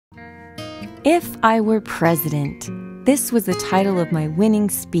If I Were President. This was the title of my winning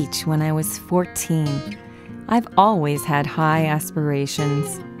speech when I was 14. I've always had high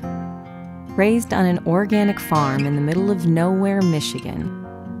aspirations. Raised on an organic farm in the middle of nowhere, Michigan,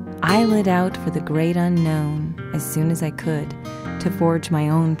 I lit out for the great unknown as soon as I could to forge my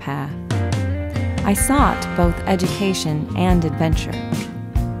own path. I sought both education and adventure,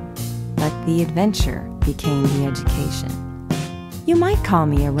 but the adventure became the education. You might call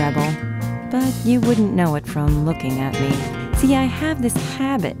me a rebel, but you wouldn't know it from looking at me. See, I have this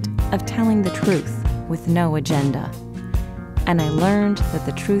habit of telling the truth with no agenda. And I learned that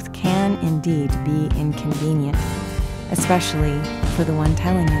the truth can indeed be inconvenient, especially for the one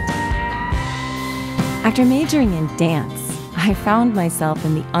telling it. After majoring in dance, I found myself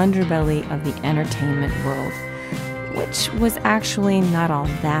in the underbelly of the entertainment world, which was actually not all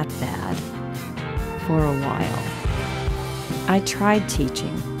that bad for a while. I tried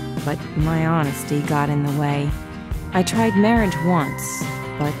teaching, but my honesty got in the way. I tried marriage once,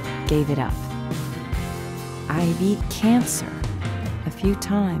 but gave it up. I beat cancer a few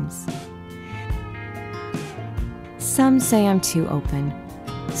times. Some say I'm too open.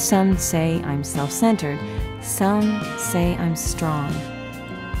 Some say I'm self-centered. Some say I'm strong.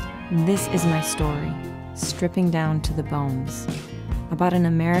 This is my story, stripping down to the bones, about an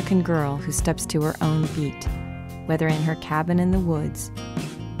American girl who steps to her own beat, whether in her cabin in the woods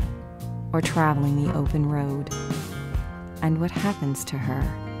or traveling the open road, and what happens to her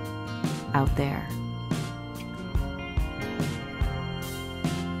out there.